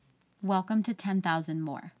Welcome to 10,000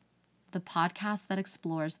 More, the podcast that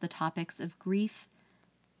explores the topics of grief,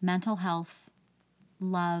 mental health,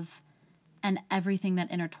 love, and everything that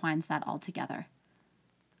intertwines that all together.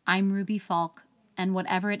 I'm Ruby Falk, and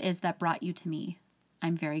whatever it is that brought you to me,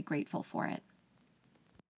 I'm very grateful for it.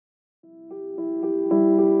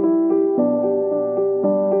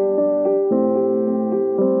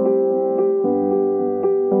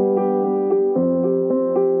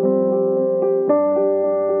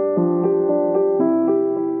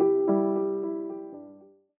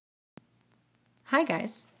 Hi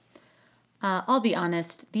guys. I'll be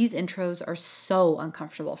honest, these intros are so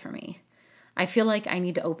uncomfortable for me. I feel like I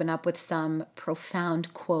need to open up with some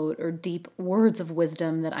profound quote or deep words of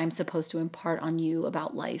wisdom that I'm supposed to impart on you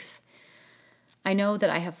about life. I know that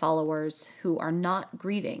I have followers who are not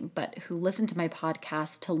grieving, but who listen to my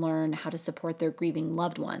podcast to learn how to support their grieving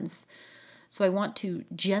loved ones. So I want to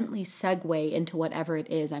gently segue into whatever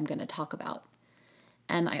it is I'm going to talk about.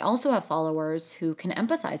 And I also have followers who can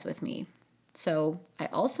empathize with me. So I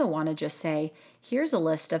also want to just say, here's a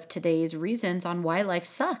list of today's reasons on why life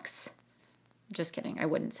sucks. Just kidding. I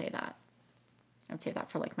wouldn't say that. I would say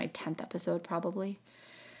that for like my 10th episode probably.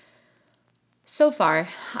 So far,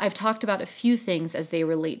 I've talked about a few things as they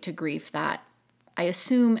relate to grief that I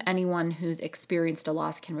assume anyone who's experienced a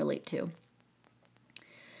loss can relate to.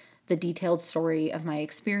 The detailed story of my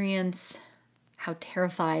experience, how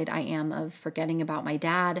terrified I am of forgetting about my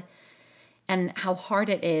dad, and how hard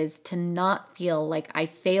it is to not feel like I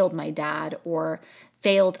failed my dad or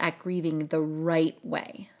failed at grieving the right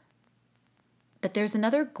way. But there's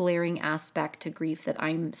another glaring aspect to grief that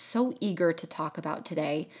I'm so eager to talk about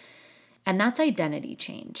today, and that's identity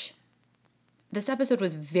change. This episode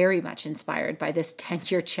was very much inspired by this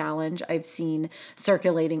 10-year challenge I've seen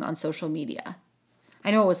circulating on social media.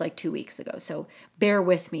 I know it was like 2 weeks ago, so bear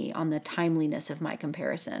with me on the timeliness of my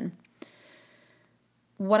comparison.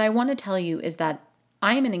 What I want to tell you is that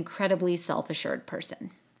I am an incredibly self-assured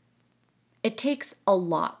person. It takes a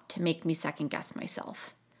lot to make me second-guess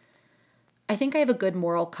myself. I think I have a good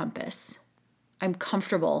moral compass. I'm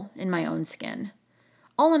comfortable in my own skin.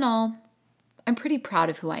 All in all, I'm pretty proud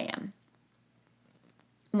of who I am.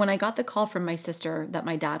 When I got the call from my sister that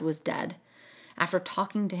my dad was dead, after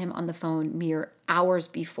talking to him on the phone mere hours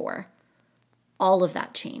before, all of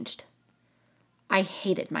that changed. I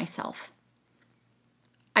hated myself.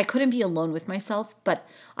 I couldn't be alone with myself, but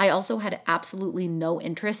I also had absolutely no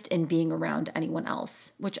interest in being around anyone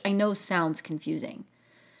else, which I know sounds confusing.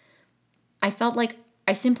 I felt like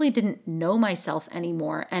I simply didn't know myself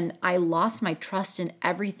anymore, and I lost my trust in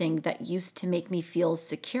everything that used to make me feel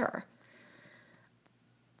secure.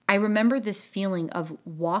 I remember this feeling of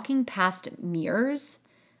walking past mirrors,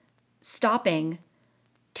 stopping,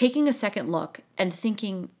 taking a second look, and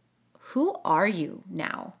thinking, who are you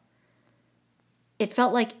now? It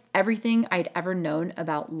felt like everything I'd ever known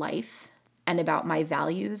about life and about my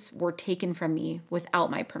values were taken from me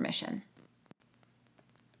without my permission.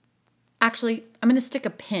 Actually, I'm going to stick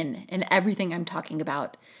a pin in everything I'm talking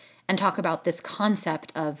about and talk about this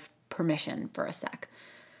concept of permission for a sec.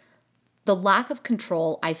 The lack of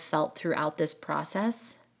control I felt throughout this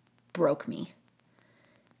process broke me.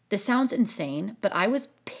 This sounds insane, but I was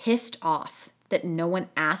pissed off that no one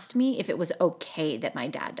asked me if it was okay that my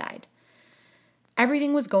dad died.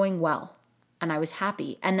 Everything was going well, and I was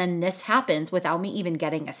happy. And then this happens without me even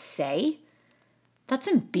getting a say? That's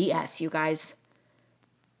some BS, you guys.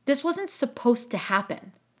 This wasn't supposed to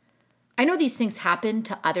happen. I know these things happen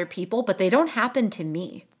to other people, but they don't happen to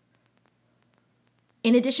me.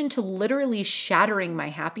 In addition to literally shattering my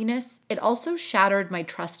happiness, it also shattered my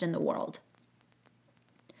trust in the world.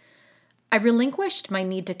 I relinquished my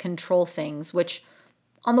need to control things, which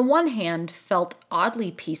on the one hand, felt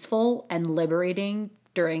oddly peaceful and liberating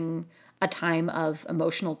during a time of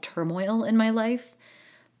emotional turmoil in my life.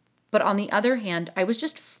 But on the other hand, I was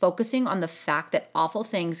just focusing on the fact that awful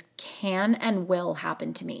things can and will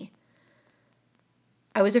happen to me.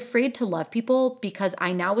 I was afraid to love people because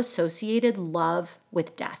I now associated love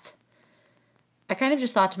with death. I kind of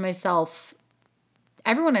just thought to myself,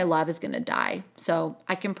 everyone I love is going to die, so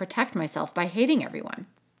I can protect myself by hating everyone.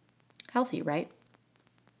 Healthy, right?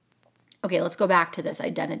 Okay, let's go back to this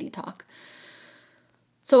identity talk.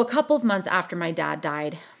 So a couple of months after my dad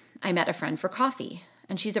died, I met a friend for coffee,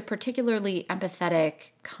 and she's a particularly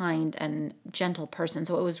empathetic, kind, and gentle person,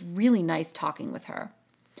 so it was really nice talking with her.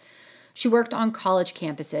 She worked on college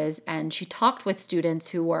campuses, and she talked with students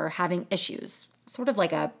who were having issues, sort of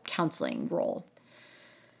like a counseling role.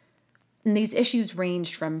 And these issues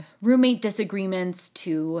ranged from roommate disagreements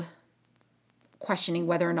to questioning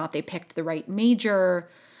whether or not they picked the right major,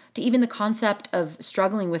 to even the concept of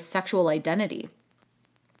struggling with sexual identity.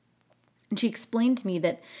 And she explained to me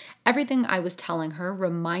that everything I was telling her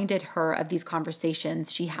reminded her of these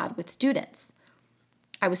conversations she had with students.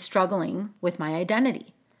 I was struggling with my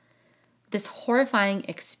identity. This horrifying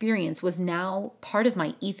experience was now part of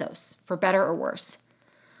my ethos, for better or worse.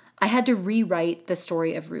 I had to rewrite the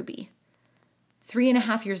story of Ruby.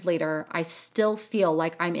 3.5 years later, I still feel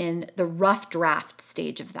like I'm in the rough draft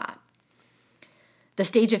stage of that. The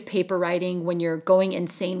stage of paper writing when you're going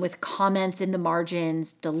insane with comments in the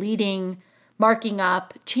margins, deleting, marking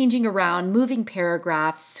up, changing around, moving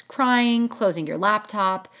paragraphs, crying, closing your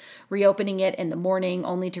laptop, reopening it in the morning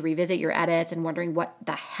only to revisit your edits and wondering what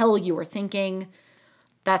the hell you were thinking.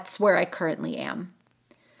 That's where I currently am.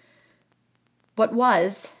 What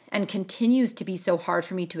was and continues to be so hard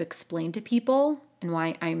for me to explain to people, and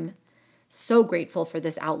why I'm so grateful for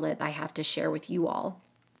this outlet I have to share with you all,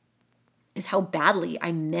 is how badly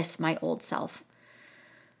I miss my old self.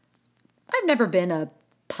 I've never been a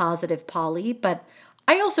positive Polly, but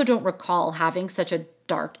I also don't recall having such a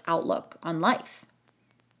dark outlook on life.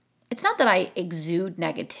 It's not that I exude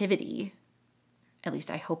negativity, at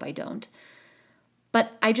least I hope I don't,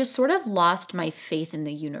 but I just sort of lost my faith in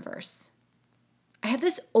the universe. I have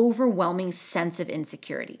this overwhelming sense of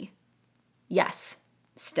insecurity. Yes,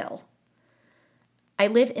 still. I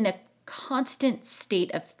live in a constant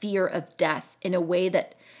state of fear of death in a way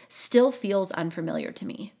that still feels unfamiliar to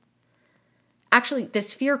me. Actually,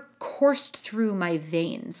 this fear coursed through my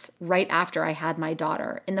veins right after I had my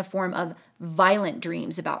daughter in the form of violent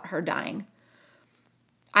dreams about her dying.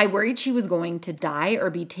 I worried she was going to die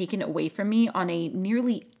or be taken away from me on a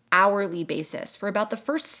nearly hourly basis for about the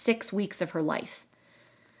first 6 weeks of her life.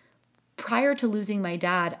 Prior to losing my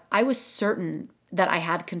dad, I was certain that I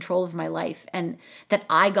had control of my life and that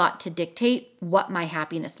I got to dictate what my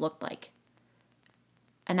happiness looked like.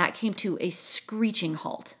 And that came to a screeching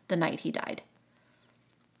halt the night he died.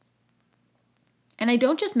 And I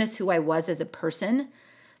don't just miss who I was as a person,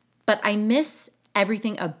 but I miss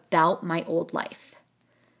everything about my old life.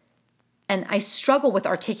 And I struggle with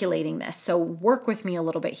articulating this, so work with me a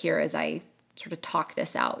little bit here as I sort of talk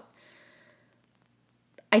this out.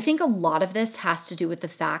 I think a lot of this has to do with the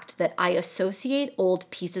fact that I associate old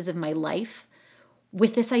pieces of my life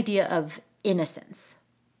with this idea of innocence.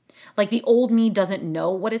 Like the old me doesn't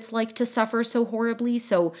know what it's like to suffer so horribly,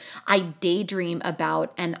 so I daydream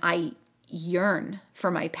about and I yearn for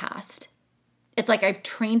my past. It's like I've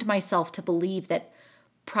trained myself to believe that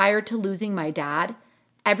prior to losing my dad,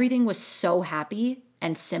 everything was so happy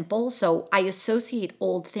and simple, so I associate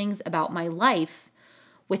old things about my life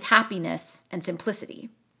with happiness and simplicity.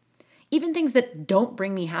 Even things that don't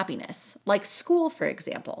bring me happiness, like school, for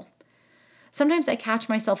example. Sometimes I catch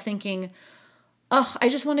myself thinking, oh, I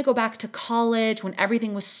just want to go back to college when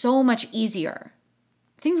everything was so much easier.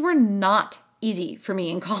 Things were not easy for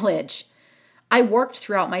me in college. I worked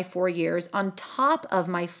throughout my 4 years on top of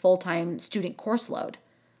my full-time student course load.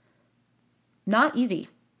 Not easy,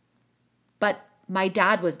 but my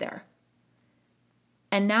dad was there.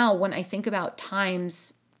 And now when I think about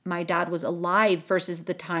times my dad was alive versus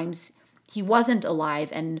the times he wasn't alive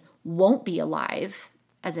and won't be alive,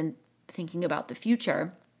 as in thinking about the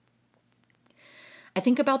future, I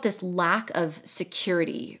think about this lack of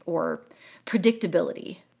security or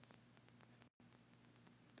predictability.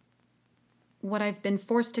 What I've been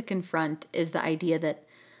forced to confront is the idea that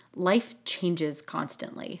life changes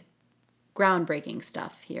constantly. Groundbreaking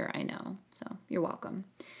stuff here, I know, so you're welcome.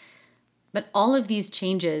 But all of these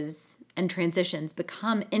changes and transitions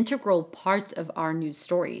become integral parts of our news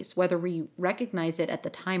stories, whether we recognize it at the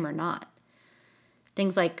time or not.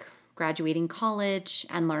 Things like graduating college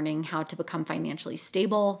and learning how to become financially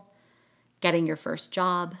stable, getting your first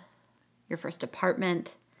job, your first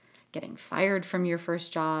apartment, getting fired from your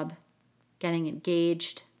first job, getting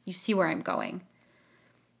engaged. You see where I'm going.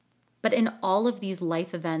 But in all of these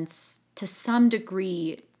life events, to some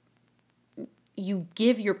degree, you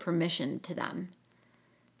give your permission to them.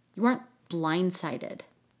 You aren't blindsided.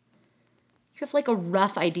 You have like a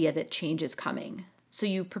rough idea that change is coming. So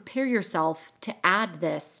you prepare yourself to add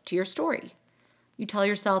this to your story. You tell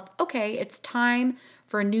yourself, okay, it's time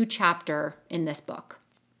for a new chapter in this book.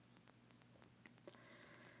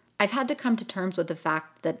 I've had to come to terms with the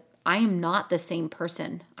fact that I am not the same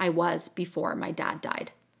person I was before my dad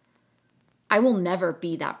died. I will never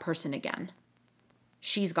be that person again.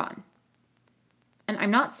 She's gone. And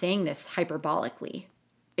I'm not saying this hyperbolically.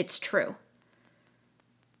 It's true.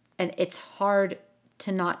 And it's hard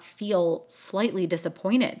to not feel slightly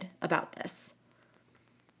disappointed about this.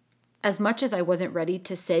 As much as I wasn't ready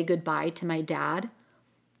to say goodbye to my dad,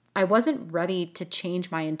 I wasn't ready to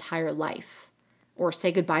change my entire life or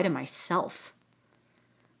say goodbye to myself.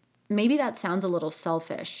 Maybe that sounds a little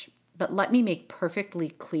selfish, but let me make perfectly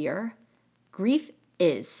clear, grief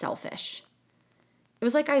is selfish. It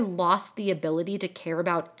was like I lost the ability to care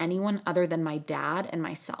about anyone other than my dad and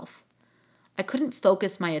myself. I couldn't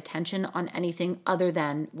focus my attention on anything other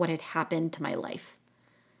than what had happened to my life.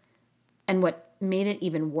 And what made it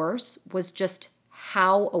even worse was just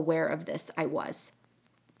how aware of this I was.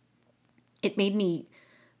 It made me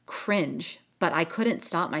cringe, but I couldn't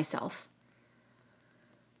stop myself.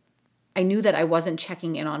 I knew that I wasn't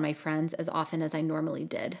checking in on my friends as often as I normally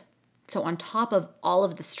did. So, on top of all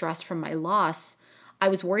of the stress from my loss, I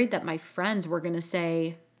was worried that my friends were going to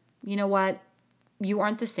say, you know what, you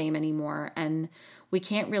aren't the same anymore, and we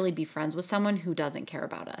can't really be friends with someone who doesn't care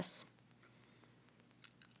about us.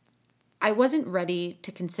 I wasn't ready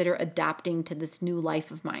to consider adapting to this new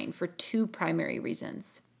life of mine for two primary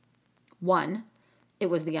reasons. One, it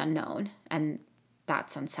was the unknown, and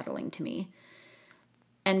that's unsettling to me.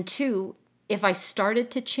 And two, if I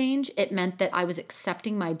started to change, it meant that I was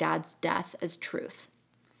accepting my dad's death as truth.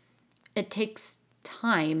 It takes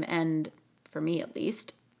time and, for me at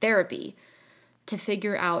least, therapy to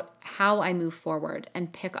figure out how I move forward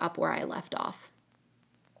and pick up where I left off,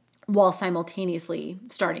 while simultaneously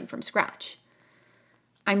starting from scratch.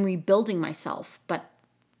 I'm rebuilding myself, but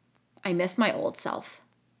I miss my old self.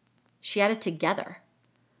 She had it together.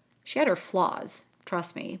 She had her flaws,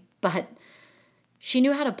 trust me, but she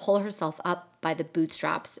knew how to pull herself up by the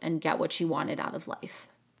bootstraps and get what she wanted out of life.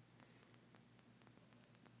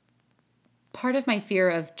 Part of my fear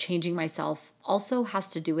of changing myself also has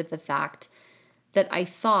to do with the fact that I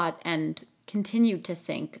thought and continued to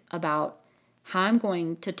think about how I'm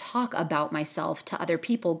going to talk about myself to other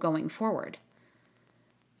people going forward.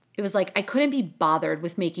 It was like I couldn't be bothered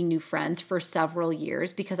with making new friends for several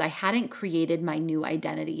years because I hadn't created my new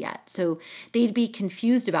identity yet. So they'd be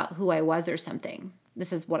confused about who I was or something.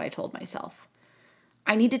 This is what I told myself.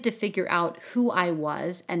 I needed to figure out who I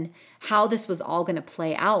was and how this was all going to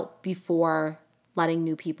play out before letting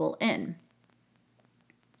new people in.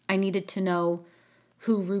 I needed to know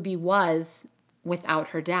who Ruby was without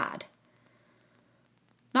her dad.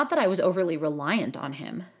 Not that I was overly reliant on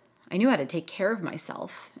him. I knew how to take care of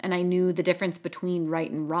myself, and I knew the difference between right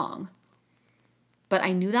and wrong. But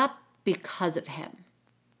I knew that because of him.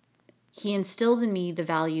 He instilled in me the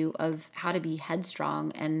value of how to be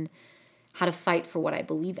headstrong and how to fight for what I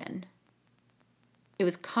believe in. It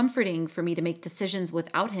was comforting for me to make decisions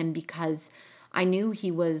without him because I knew he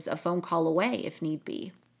was a phone call away if need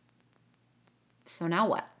be. So now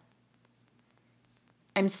what?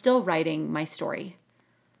 I'm still writing my story.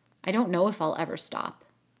 I don't know if I'll ever stop.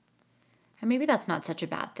 And maybe that's not such a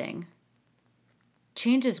bad thing.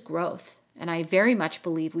 Change is growth, and I very much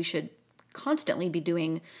believe we should constantly be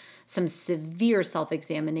doing some severe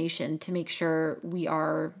self-examination to make sure we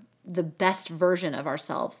are the best version of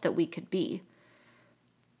ourselves that we could be.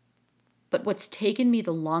 But what's taken me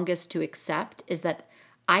the longest to accept is that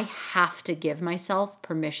I have to give myself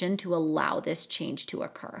permission to allow this change to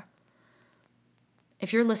occur.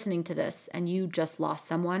 If you're listening to this and you just lost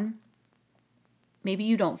someone, maybe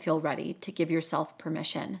you don't feel ready to give yourself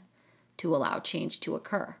permission to allow change to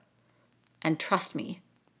occur. And trust me,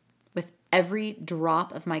 with every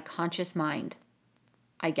drop of my conscious mind,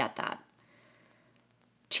 I get that.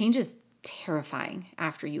 Change is terrifying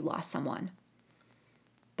after you lost someone.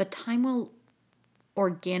 But time will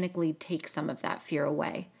organically take some of that fear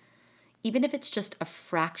away, even if it's just a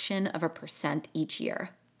fraction of a percent each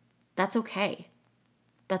year. That's okay.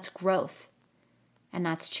 That's growth. And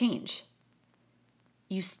that's change.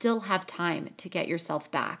 You still have time to get yourself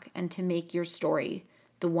back and to make your story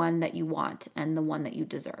the one that you want and the one that you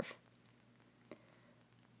deserve.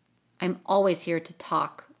 I'm always here to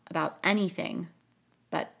talk about anything,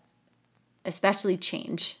 but especially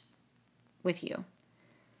change with you.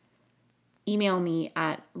 Email me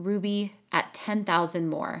at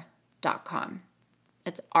ruby@10,000more.com.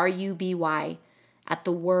 It's RUBY at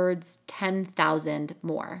the words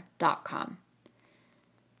 10,000more.com.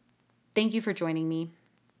 Thank you for joining me.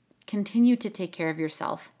 Continue to take care of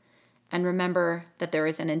yourself, and remember that there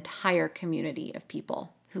is an entire community of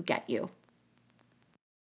people who get you.